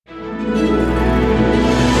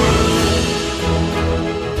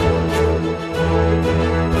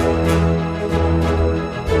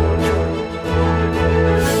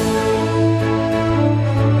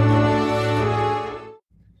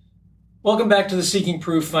back to the Seeking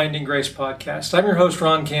Proof, Finding Grace podcast. I'm your host,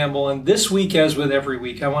 Ron Campbell, and this week, as with every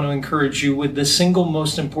week, I want to encourage you with the single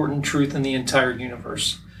most important truth in the entire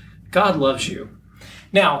universe. God loves you.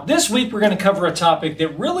 Now, this week we're going to cover a topic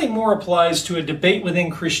that really more applies to a debate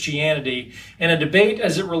within Christianity, and a debate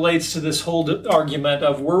as it relates to this whole argument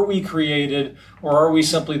of were we created or are we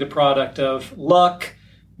simply the product of luck,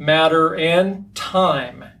 matter, and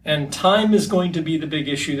time. And time is going to be the big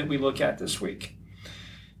issue that we look at this week.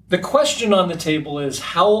 The question on the table is,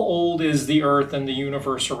 how old is the earth and the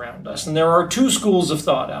universe around us? And there are two schools of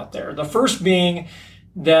thought out there. The first being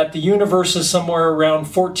that the universe is somewhere around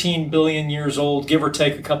 14 billion years old, give or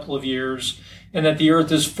take a couple of years, and that the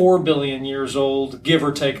earth is 4 billion years old, give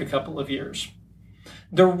or take a couple of years.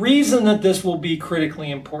 The reason that this will be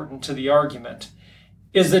critically important to the argument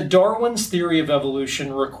is that Darwin's theory of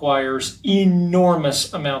evolution requires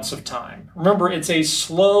enormous amounts of time. Remember, it's a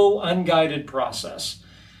slow, unguided process.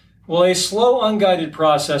 Well, a slow, unguided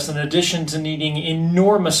process, in addition to needing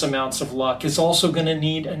enormous amounts of luck, is also going to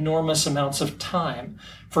need enormous amounts of time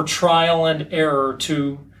for trial and error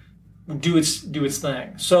to do its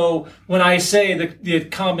thing. So when I say the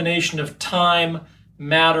combination of time,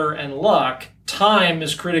 matter, and luck, time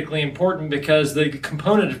is critically important because the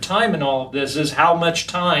component of time in all of this is how much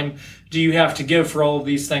time do you have to give for all of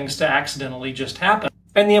these things to accidentally just happen.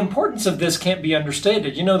 And the importance of this can't be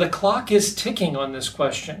understated. You know, the clock is ticking on this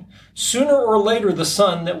question. Sooner or later, the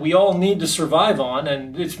sun that we all need to survive on,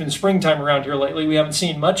 and it's been springtime around here lately, we haven't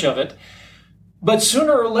seen much of it, but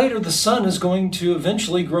sooner or later, the sun is going to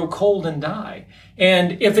eventually grow cold and die.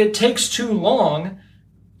 And if it takes too long,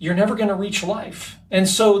 you're never going to reach life. And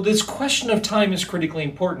so this question of time is critically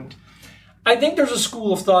important. I think there's a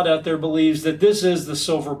school of thought out there believes that this is the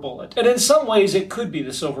silver bullet. And in some ways, it could be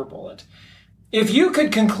the silver bullet. If you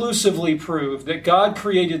could conclusively prove that God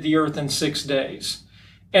created the earth in 6 days,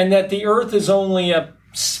 and that the earth is only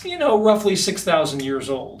roughly 6,000 years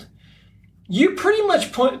old, you pretty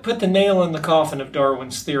much put the nail in the coffin of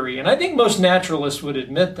Darwin's theory. And I think most naturalists would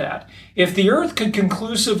admit that. If the earth could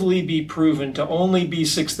conclusively be proven to only be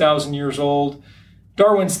 6,000 years old,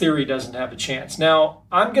 Darwin's theory doesn't have a chance. Now,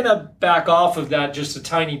 I'm going to back off of that just a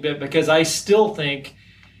tiny bit because I still think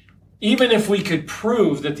even if we could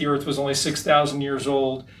prove that the earth was only 6,000 years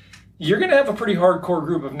old, you're going to have a pretty hardcore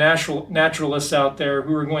group of naturalists out there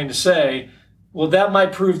who are going to say, well, that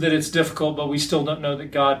might prove that it's difficult, but we still don't know that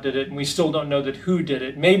God did it, and we still don't know that who did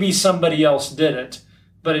it. Maybe somebody else did it,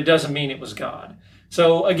 but it doesn't mean it was God.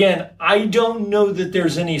 So again, I don't know that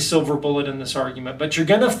there's any silver bullet in this argument, but you're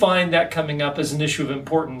going to find that coming up as an issue of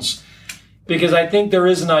importance, because I think there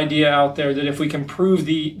is an idea out there that if we can prove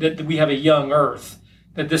that we have a young earth,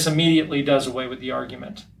 that this immediately does away with the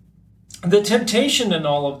argument. The temptation in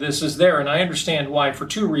all of this is there, and I understand why, for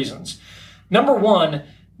two reasons. Number one,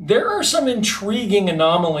 there are some intriguing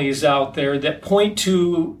anomalies out there that point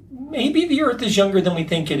to maybe the earth is younger than we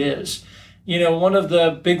think it is. You know, one of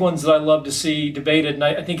the big ones that I love to see debated, and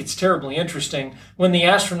I think it's terribly interesting, when the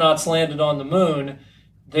astronauts landed on the moon,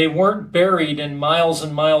 they weren't buried in miles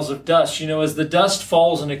and miles of dust. You know, as the dust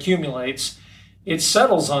falls and accumulates, it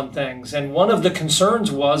settles on things. And one of the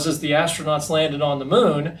concerns was, as the astronauts landed on the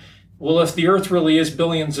moon, well, if the earth really is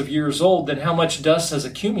billions of years old, then how much dust has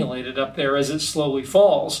accumulated up there as it slowly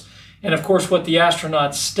falls? And of course, what the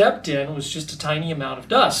astronauts stepped in was just a tiny amount of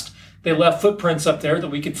dust. They left footprints up there that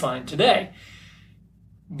we could find today.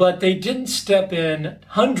 But they didn't step in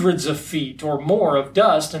hundreds of feet or more of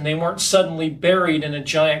dust, and they weren't suddenly buried in a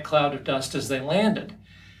giant cloud of dust as they landed.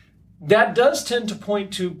 That does tend to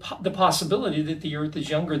point to the possibility that the earth is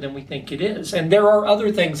younger than we think it is. And there are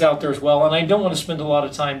other things out there as well, and I don't want to spend a lot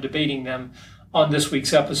of time debating them on this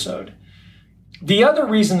week's episode. The other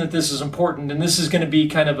reason that this is important, and this is going to be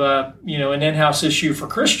kind of an in-house issue for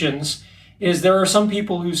Christians, is there are some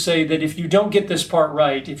people who say that if you don't get this part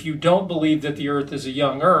right, if you don't believe that the earth is a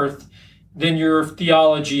young earth, then your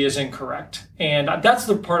theology is incorrect. And that's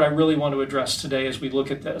the part I really want to address today as we look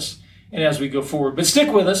at this and as we go forward. But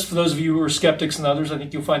stick with us. For those of you who are skeptics and others, I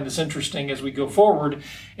think you'll find this interesting as we go forward.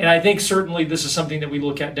 And I think certainly this is something that we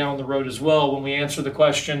look at down the road as well when we answer the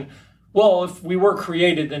question, well, if we were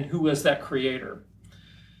created, then who is that creator?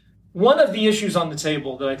 One of the issues on the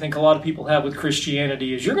table that I think a lot of people have with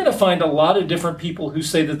Christianity is you're going to find a lot of different people who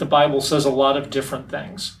say that the Bible says a lot of different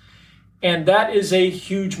things. And that is a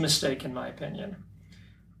huge mistake, in my opinion.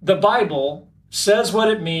 The Bible says what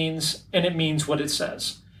it means, and it means what it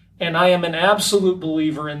says. And I am an absolute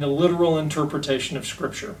believer in the literal interpretation of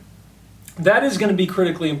Scripture. That is going to be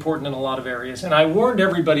critically important in a lot of areas. And I warned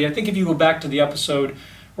everybody, I think if you go back to the episode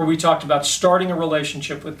where we talked about starting a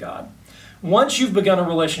relationship with God, Once you've begun a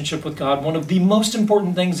relationship with God, one of the most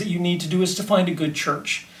important things that you need to do is to find a good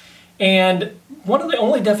church. And one of the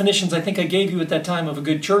only definitions I think I gave you at that time of a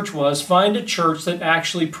good church was find a church that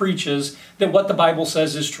actually preaches that what the Bible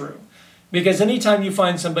says is true. Because anytime you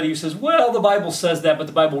find somebody who says, well, the Bible says that, but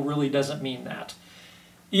the Bible really doesn't mean that,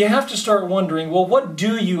 you have to start wondering, well, what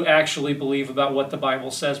do you actually believe about what the Bible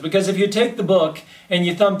says? Because if you take the book and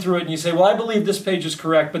you thumb through it and you say, well, I believe this page is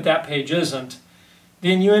correct, but that page isn't,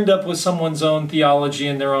 then you end up with someone's own theology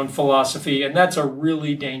and their own philosophy, and that's a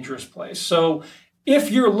really dangerous place. So if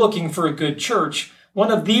you're looking for a good church, one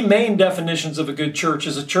of the main definitions of a good church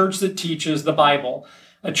is a church that teaches the Bible,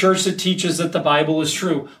 a church that teaches that the Bible is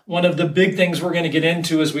true. One of the big things we're going to get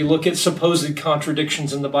into as we look at supposed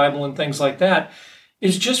contradictions in the Bible and things like that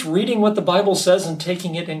is just reading what the Bible says and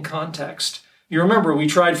taking it in context. You remember, we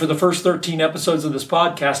tried for the first 13 episodes of this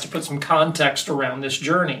podcast to put some context around this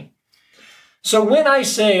journey. So when I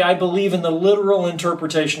say I believe in the literal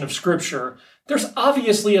interpretation of Scripture, there's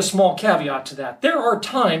obviously a small caveat to that. There are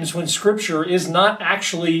times when Scripture is not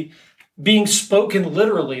actually being spoken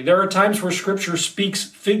literally. There are times where Scripture speaks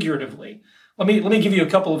figuratively. Let me give you a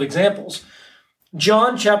couple of examples.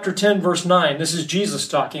 John chapter 10, verse 9. This is Jesus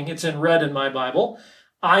talking. It's in red in my Bible.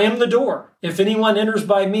 I am the door. If anyone enters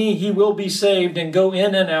by me, he will be saved and go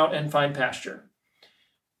in and out and find pasture.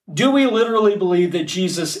 Do we literally believe that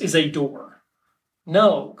Jesus is a door?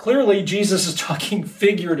 No. Clearly, Jesus is talking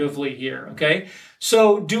figuratively here, okay?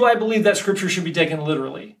 So do I believe that Scripture should be taken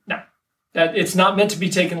literally? No. That it's not meant to be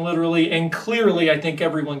taken literally, and clearly I think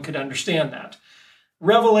everyone could understand that.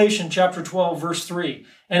 Revelation chapter 12, verse 3.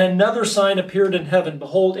 And another sign appeared in heaven.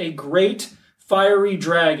 Behold, a great fiery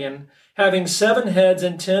dragon, having 7 heads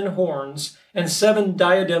and 10 horns, and 7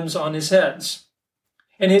 diadems on his heads.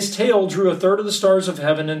 And his tail drew a third of the stars of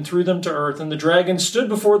heaven and threw them to earth. And the dragon stood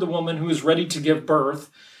before the woman who is ready to give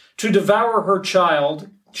birth, to devour her child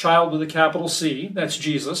with a capital C, that's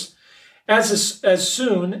Jesus, as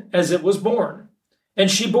soon as it was born. And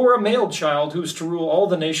she bore a male child who was to rule all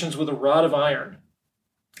the nations with a rod of iron.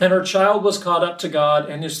 And her child was caught up to God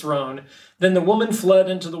and his throne. Then the woman fled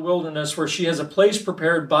into the wilderness, where she has a place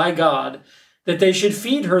prepared by God, that they should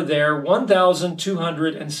feed her there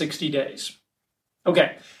 1,260 days.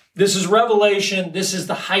 Okay, this is Revelation. This is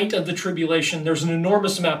the height of the tribulation. There's an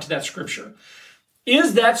enormous amount to that scripture.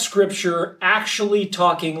 Is that scripture actually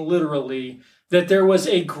talking literally that there was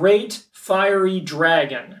a great fiery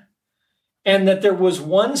dragon and that there was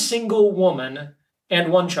one single woman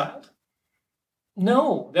and one child?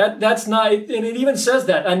 No, that's not, and it even says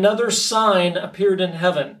that. Another sign appeared in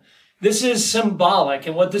heaven. This is symbolic,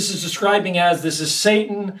 and what this is describing as, this is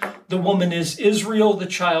Satan, the woman is Israel, the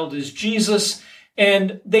child is Jesus,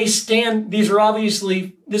 and they stand, this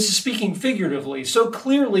is speaking figuratively. So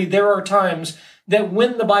clearly there are times that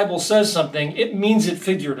when the Bible says something, it means it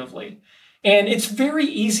figuratively. And it's very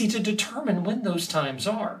easy to determine when those times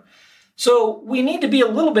are. So we need to be a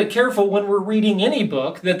little bit careful when we're reading any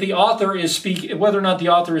book that the author is speaking, whether or not the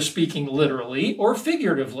author is speaking literally or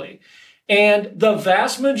figuratively. And the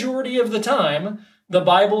vast majority of the time, the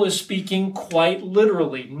Bible is speaking quite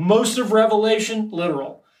literally. Most of Revelation,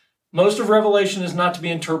 literal. Most of Revelation is not to be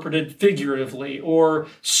interpreted figuratively or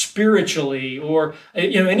spiritually, or,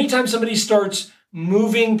 anytime somebody starts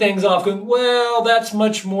moving things off, going, well, that's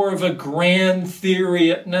much more of a grand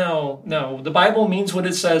theory. No, the Bible means what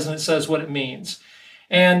it says, and it says what it means.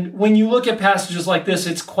 And when you look at passages like this,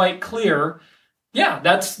 it's quite clear, yeah,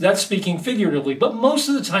 that's speaking figuratively. But most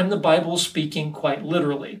of the time, the Bible is speaking quite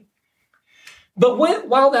literally. But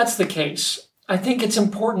while that's the case, I think it's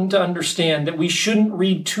important to understand that we shouldn't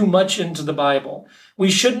read too much into the Bible. We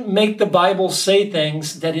shouldn't make the Bible say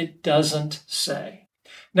things that it doesn't say.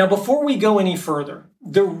 Now, before we go any further,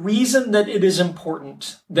 the reason that it is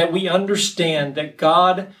important that we understand that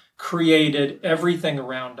God created everything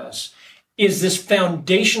around us is this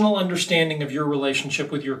foundational understanding of your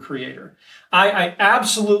relationship with your Creator. I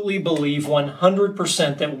absolutely believe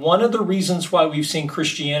 100% that one of the reasons why we've seen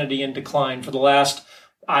Christianity in decline for the last,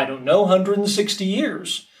 160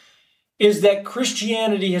 years, is that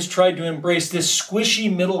Christianity has tried to embrace this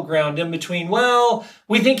squishy middle ground in between, well,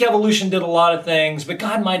 we think evolution did a lot of things, but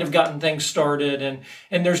God might have gotten things started,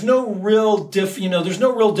 and there's no real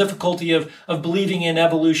difficulty of believing in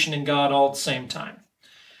evolution and God all at the same time.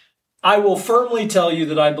 I will firmly tell you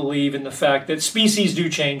that I believe in the fact that species do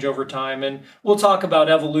change over time, and we'll talk about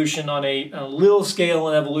evolution on a little scale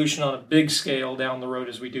and evolution on a big scale down the road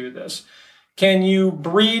as we do this. Can you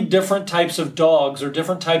breed different types of dogs or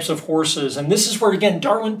different types of horses? And this is where, again,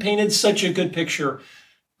 Darwin painted such a good picture.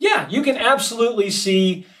 Yeah, you can absolutely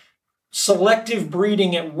see selective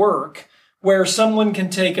breeding at work where someone can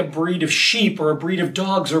take a breed of sheep or a breed of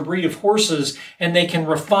dogs or a breed of horses and they can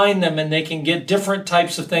refine them and they can get different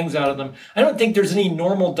types of things out of them. I don't think there's any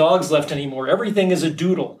normal dogs left anymore. Everything is a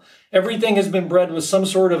doodle. Everything has been bred with some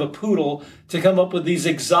sort of a poodle to come up with these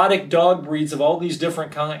exotic dog breeds of all these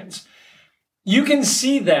different kinds. You can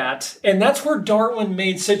see that, and that's where Darwin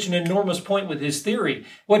made such an enormous point with his theory.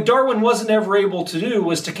 What Darwin wasn't ever able to do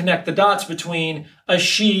was to connect the dots between a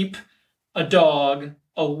sheep, a dog,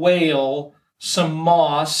 a whale, some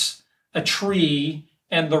moss, a tree,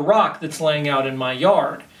 and the rock that's laying out in my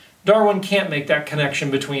yard. Darwin can't make that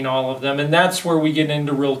connection between all of them, and that's where we get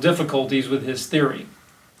into real difficulties with his theory.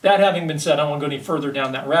 That having been said, I won't go any further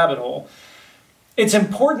down that rabbit hole. It's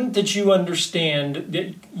important that you understand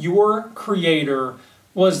that your Creator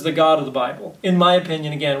was the God of the Bible. In my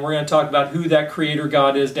opinion, again, we're going to talk about who that Creator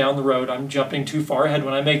God is down the road. I'm jumping too far ahead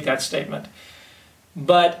when I make that statement.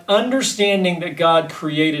 But understanding that God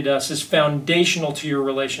created us is foundational to your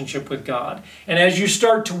relationship with God. And as you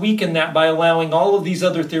start to weaken that by allowing all of these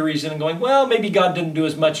other theories in and going, well, maybe God didn't do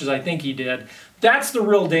as much as I think he did, that's the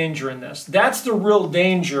real danger in this. That's the real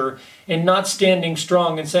danger in not standing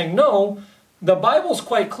strong and saying, no, the Bible's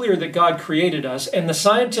quite clear that God created us, and the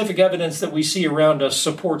scientific evidence that we see around us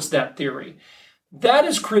supports that theory. That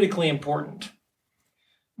is critically important.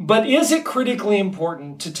 But is it critically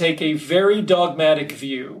important to take a very dogmatic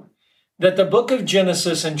view that the book of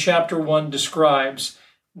Genesis in chapter 1 describes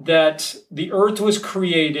that the earth was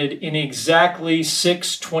created in exactly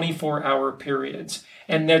 6 24-hour periods,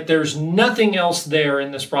 and that there's nothing else there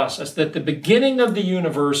in this process, that the beginning of the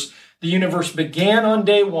universe began on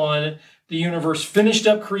day 1, the universe finished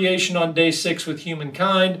up creation on day 6 with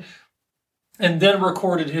humankind, and then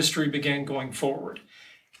recorded history began going forward?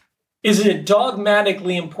 Is it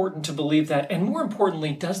dogmatically important to believe that? And more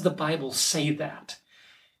importantly, does the Bible say that?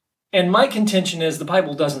 And my contention is the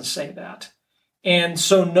Bible doesn't say that. And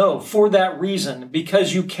so no, for that reason,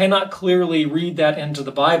 because you cannot clearly read that into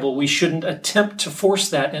the Bible, we shouldn't attempt to force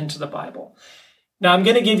that into the Bible. Now, I'm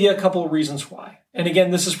going to give you a couple of reasons why. And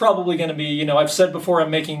again, this is probably going to be, I've said before, I'm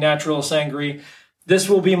making naturalists angry. This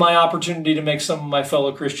will be my opportunity to make some of my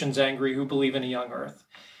fellow Christians angry who believe in a young earth.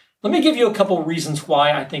 Let me give you a couple of reasons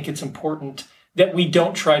why I think it's important that we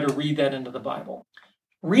don't try to read that into the Bible.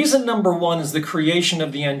 Reason number 1 is the creation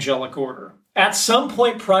of the angelic order. At some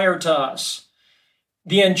point prior to us,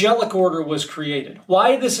 the angelic order was created.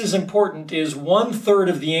 Why this is important is 1/3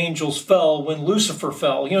 of the angels fell when Lucifer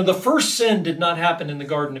fell. The first sin did not happen in the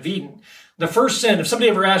Garden of Eden. The first sin, if somebody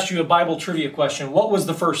ever asked you a Bible trivia question, what was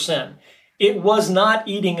the first sin? It was not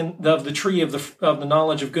eating of the tree of the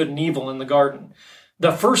knowledge of good and evil in the garden.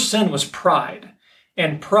 The first sin was pride,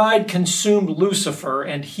 and pride consumed Lucifer,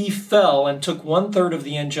 and he fell and took 1/3 of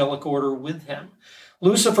the angelic order with him.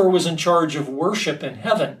 Lucifer was in charge of worship in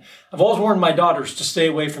heaven. I've always warned my daughters to stay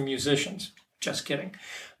away from musicians. Just kidding.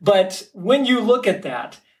 But when you look at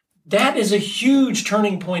that, that is a huge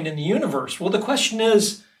turning point in the universe. Well, the question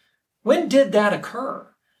is, when did that occur?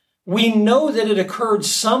 We know that it occurred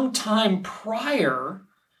sometime prior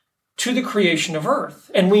to the creation of earth.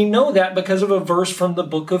 And we know that because of a verse from the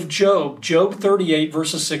book of Job, Job 38,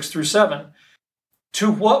 verses 6 through 7. To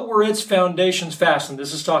what were its foundations fastened?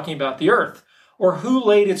 This is talking about the earth. Or who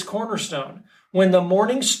laid its cornerstone? When the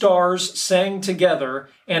morning stars sang together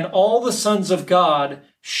and all the sons of God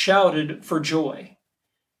shouted for joy.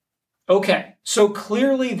 Okay, so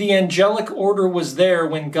clearly the angelic order was there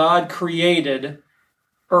when God created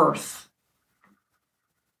earth.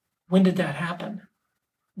 When did that happen?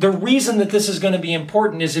 The reason that this is going to be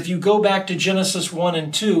important is if you go back to Genesis 1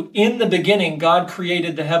 and 2, in the beginning, God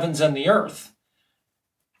created the heavens and the earth.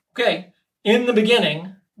 Okay, in the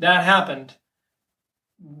beginning, that happened.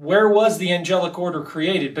 Where was the angelic order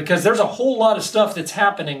created? Because there's a whole lot of stuff that's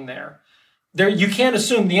happening there. You can't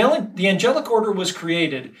assume the angelic order was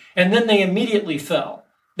created, and then they immediately fell.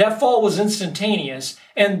 That fall was instantaneous,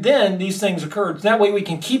 and then these things occurred. That way we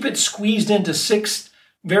can keep it squeezed into 6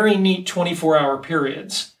 very neat 24-hour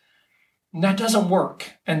periods. And that doesn't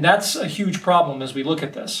work, and that's a huge problem as we look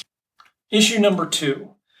at this. Issue number 2.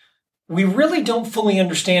 We really don't fully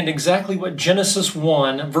understand exactly what Genesis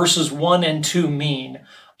 1 verses 1 and 2 mean.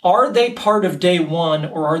 Are they part of day 1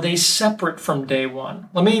 or are they separate from day 1?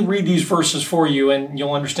 Let me read these verses for you and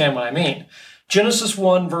you'll understand what I mean. Genesis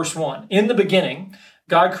 1 verse 1. In the beginning,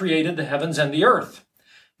 God created the heavens and the earth.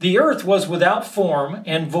 The earth was without form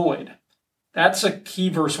and void. That's a key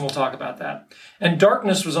verse and we'll talk about that. And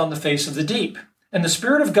darkness was on the face of the deep. And the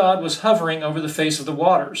Spirit of God was hovering over the face of the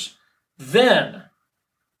waters. Then,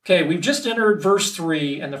 okay, we've just entered verse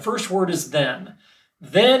 3, and the first word is then.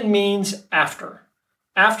 Then means after.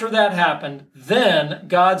 After that happened, then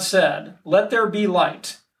God said, "Let there be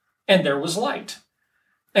light." And there was light.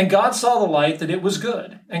 And God saw the light that it was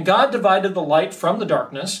good. And God divided the light from the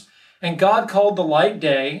darkness. And God called the light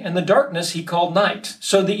day, and the darkness he called night.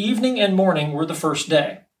 So the evening and morning were the first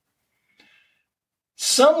day.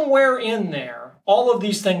 Somewhere in there, all of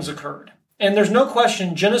these things occurred. And there's no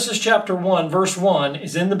question, Genesis chapter 1, verse 1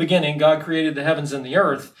 is in the beginning, God created the heavens and the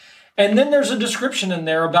earth. And then there's a description in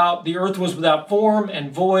there about the earth was without form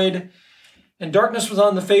and void, and darkness was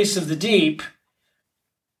on the face of the deep.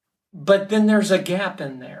 But then there's a gap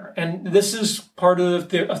in there. And this is part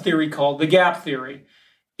of a theory called the gap theory.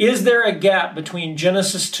 Is there a gap between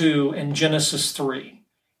Genesis 2 and Genesis 3?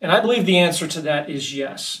 And I believe the answer to that is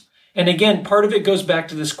yes. And again, part of it goes back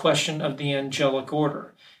to this question of the angelic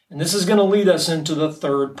order. And this is going to lead us into the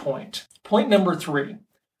third point. Point number 3.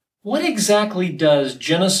 What exactly does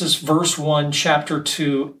Genesis verse 1, chapter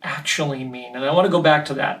 2 actually mean? And I want to go back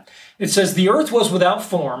to that. It says, "The earth was without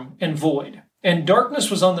form and void, and darkness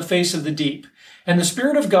was on the face of the deep, and the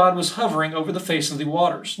Spirit of God was hovering over the face of the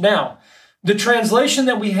waters." Now, the translation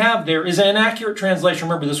that we have there is an accurate translation.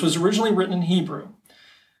 Remember, this was originally written in Hebrew.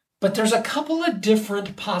 But there's a couple of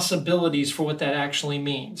different possibilities for what that actually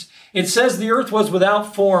means. It says the earth was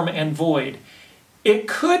without form and void. It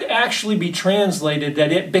could actually be translated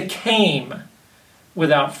that it became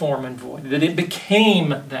without form and void, that it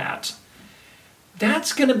became that.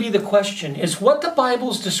 That's going to be the question, is what the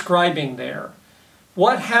Bible's describing there.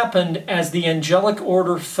 What happened as the angelic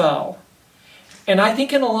order fell? And I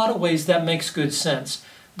think in a lot of ways that makes good sense.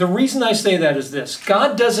 The reason I say that is this: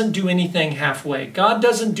 God doesn't do anything halfway. God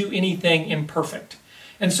doesn't do anything imperfect.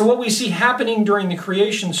 And so what we see happening during the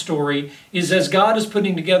creation story is as God is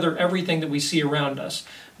putting together everything that we see around us.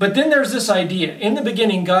 But then there's this idea. In the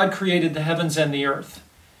beginning, God created the heavens and the earth.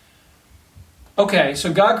 Okay,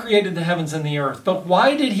 so God created the heavens and the earth. But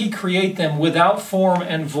why did he create them without form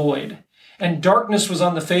and void? And darkness was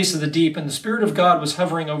on the face of the deep, and the Spirit of God was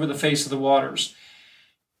hovering over the face of the waters.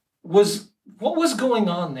 What was going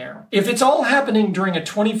on there? If it's all happening during a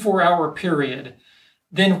 24-hour period,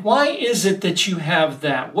 then why is it that you have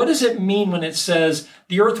that? What does it mean when it says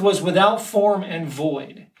the earth was without form and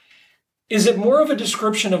void? Is it more of a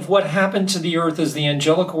description of what happened to the earth as the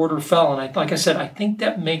angelic order fell? And like I said, I think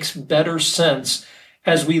that makes better sense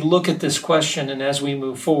as we look at this question and as we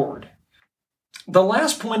move forward. The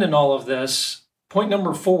last point in all of this, point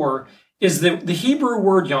number 4, is the Hebrew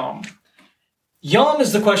word yom. Yom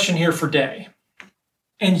is the question here for day.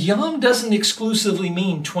 And yom doesn't exclusively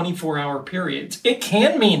mean 24-hour periods. It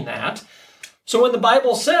can mean that. So when the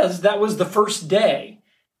Bible says that was the first day,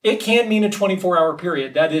 it can mean a 24-hour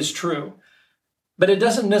period. That is true. But it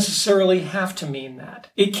doesn't necessarily have to mean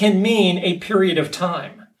that. It can mean a period of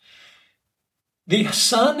time. The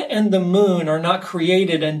sun and the moon are not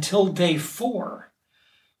created until day 4.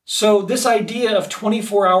 So this idea of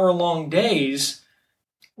 24-hour-long days,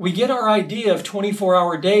 we get our idea of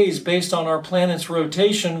 24-hour days based on our planet's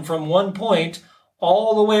rotation from one point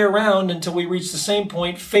all the way around until we reach the same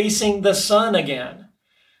point facing the sun again.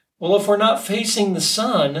 Well, if we're not facing the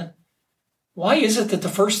sun, why is it that the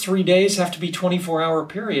first 3 days have to be 24-hour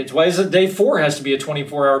periods? Why is it day 4 has to be a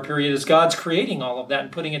 24-hour period as God's creating all of that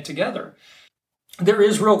and putting it together? There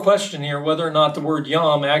is real question here whether or not the word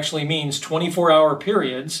yom actually means 24-hour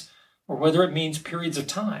periods or whether it means periods of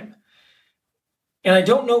time. And I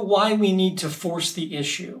don't know why we need to force the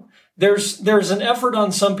issue. There's an effort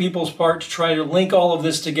on some people's part to try to link all of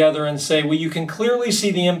this together and say, well, you can clearly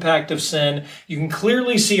see the impact of sin. You can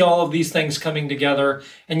clearly see all of these things coming together.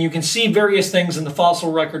 And you can see various things in the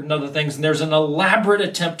fossil record and other things. And there's an elaborate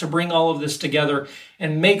attempt to bring all of this together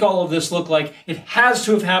and make all of this look like it has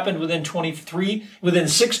to have happened within 6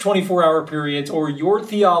 24-hour periods, or your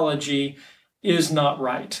theology is not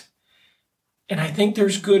right. And I think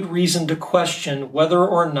there's good reason to question whether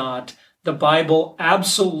or not the Bible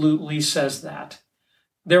absolutely says that.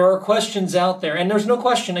 There are questions out there, and there's no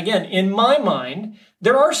question, again, in my mind,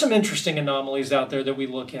 there are some interesting anomalies out there that we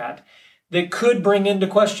look at that could bring into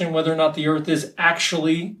question whether or not the earth is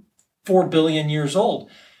actually 4 billion years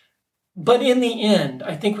old. But in the end,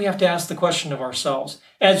 I think we have to ask the question of ourselves.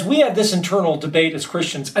 As we have this internal debate as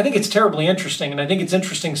Christians, I think it's terribly interesting, and I think it's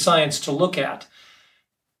interesting science to look at.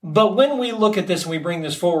 But when we look at this and we bring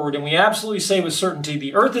this forward and we absolutely say with certainty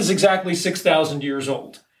the earth is exactly 6,000 years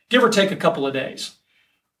old, give or take a couple of days,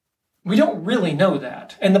 we don't really know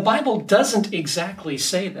that. And the Bible doesn't exactly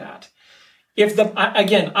say that.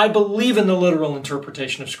 I believe in the literal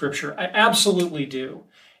interpretation of Scripture. I absolutely do.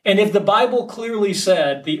 And if the Bible clearly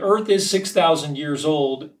said the earth is 6,000 years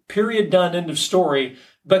old, period, done, end of story,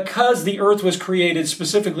 because the earth was created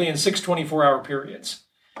specifically in 6 24-hour periods.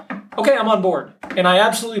 Okay, I'm on board. And I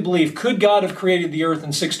absolutely believe, could God have created the earth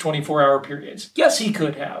in 6 24-hour periods? Yes, he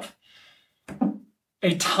could have.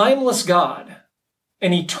 A timeless God,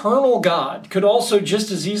 an eternal God, could also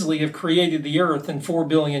just as easily have created the earth in 4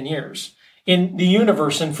 billion years, in the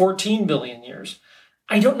universe in 14 billion years.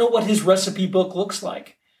 I don't know what his recipe book looks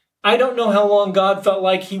like. I don't know how long God felt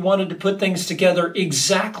like he wanted to put things together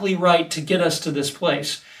exactly right to get us to this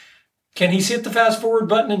place. Can he hit the fast forward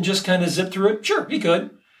button and just kind of zip through it? Sure, he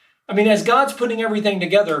could. I mean, as God's putting everything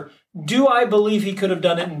together, do I believe he could have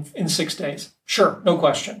done it in 6 days? Sure, no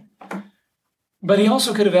question. But he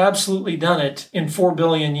also could have absolutely done it in 4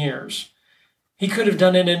 billion years. He could have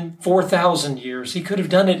done it in 4,000 years. He could have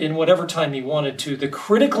done it in whatever time he wanted to. The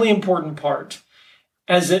critically important part,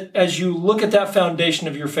 as you look at that foundation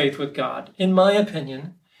of your faith with God, in my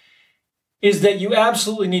opinion, is that you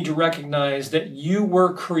absolutely need to recognize that you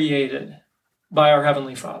were created by our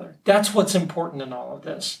Heavenly Father. That's what's important in all of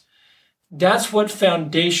this. That's what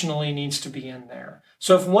foundationally needs to be in there.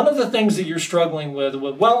 So if one of the things that you're struggling with,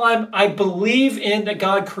 well, I believe in that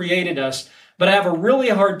God created us, but I have a really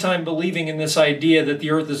hard time believing in this idea that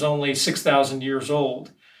the earth is only 6,000 years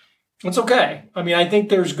old. It's okay. I mean, I think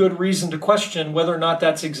there's good reason to question whether or not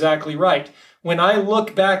that's exactly right. When I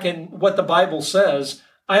look back at what the Bible says,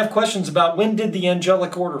 I have questions about when did the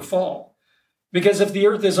angelic order fall? Because if the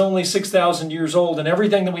earth is only 6,000 years old and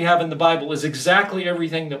everything that we have in the Bible is exactly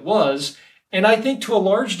everything that was, and I think to a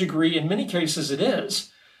large degree, in many cases it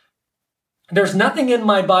is, there's nothing in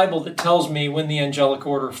my Bible that tells me when the angelic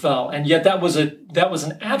order fell, and yet that was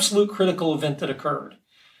an absolute critical event that occurred.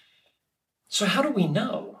 So how do we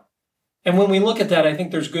know? And when we look at that, I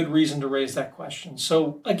think there's good reason to raise that question.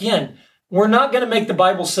 So again, we're not going to make the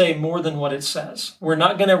Bible say more than what it says. We're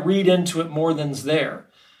not going to read into it more than's there.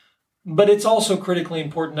 But it's also critically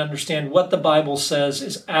important to understand what the Bible says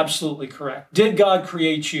is absolutely correct. Did God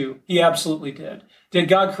create you? He absolutely did. Did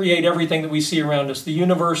God create everything that we see around us? The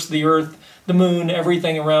universe, the earth, the moon,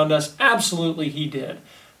 everything around us? Absolutely, he did.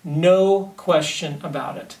 No question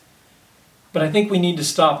about it. But I think we need to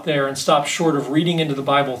stop there and stop short of reading into the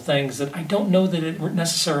Bible things that I don't know that it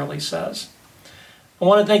necessarily says. I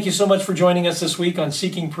want to thank you so much for joining us this week on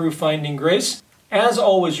Seeking Proof, Finding Grace. As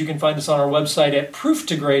always, you can find us on our website at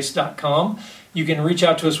prooftograce.com. You can reach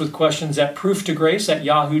out to us with questions at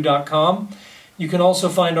prooftograce@yahoo.com. You can also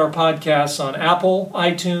find our podcasts on Apple,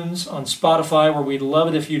 iTunes, on Spotify, where we'd love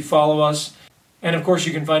it if you'd follow us. And of course,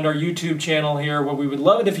 you can find our YouTube channel here, where we would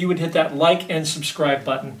love it if you would hit that like and subscribe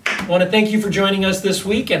button. I want to thank you for joining us this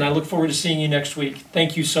week, and I look forward to seeing you next week.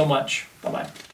 Thank you so much. Bye-bye.